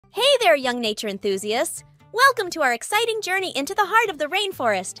Hey there, young nature enthusiasts! Welcome to our exciting journey into the heart of the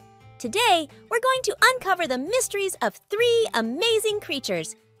rainforest. Today, we're going to uncover the mysteries of three amazing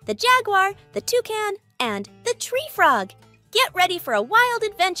creatures: the jaguar, the toucan, and the tree frog. Get ready for a wild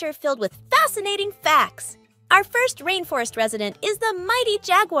adventure filled with fascinating facts. Our first rainforest resident is the mighty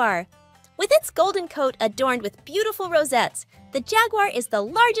jaguar. With its golden coat adorned with beautiful rosettes, the jaguar is the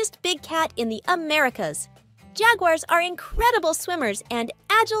largest big cat in the Americas. Jaguars are incredible swimmers and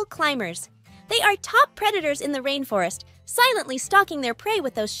agile climbers. They are top predators in the rainforest, silently stalking their prey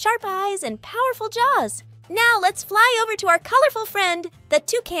with those sharp eyes and powerful jaws. Now let's fly over to our colorful friend, the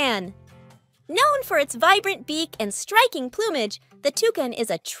toucan. Known for its vibrant beak and striking plumage, the toucan is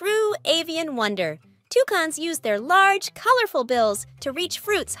a true avian wonder. Toucans use their large, colorful bills to reach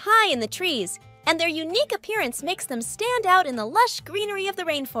fruits high in the trees, and their unique appearance makes them stand out in the lush greenery of the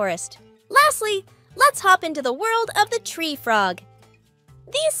rainforest. Lastly, let's hop into the world of the tree frog.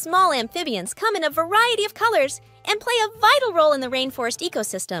 These small amphibians come in a variety of colors and play a vital role in the rainforest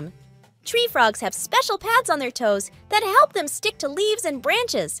ecosystem. Tree frogs have special pads on their toes that help them stick to leaves and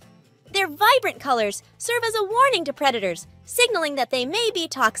branches. Their vibrant colors serve as a warning to predators, signaling that they may be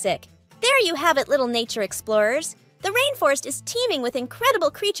toxic. There you have it, little nature explorers. The rainforest is teeming with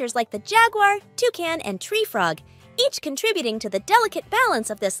incredible creatures like the jaguar, toucan, and tree frog, each contributing to the delicate balance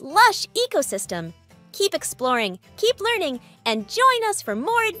of this lush ecosystem. Keep exploring, keep learning, and join us for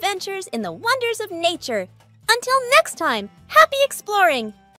more adventures in the wonders of nature. Until next time, happy exploring!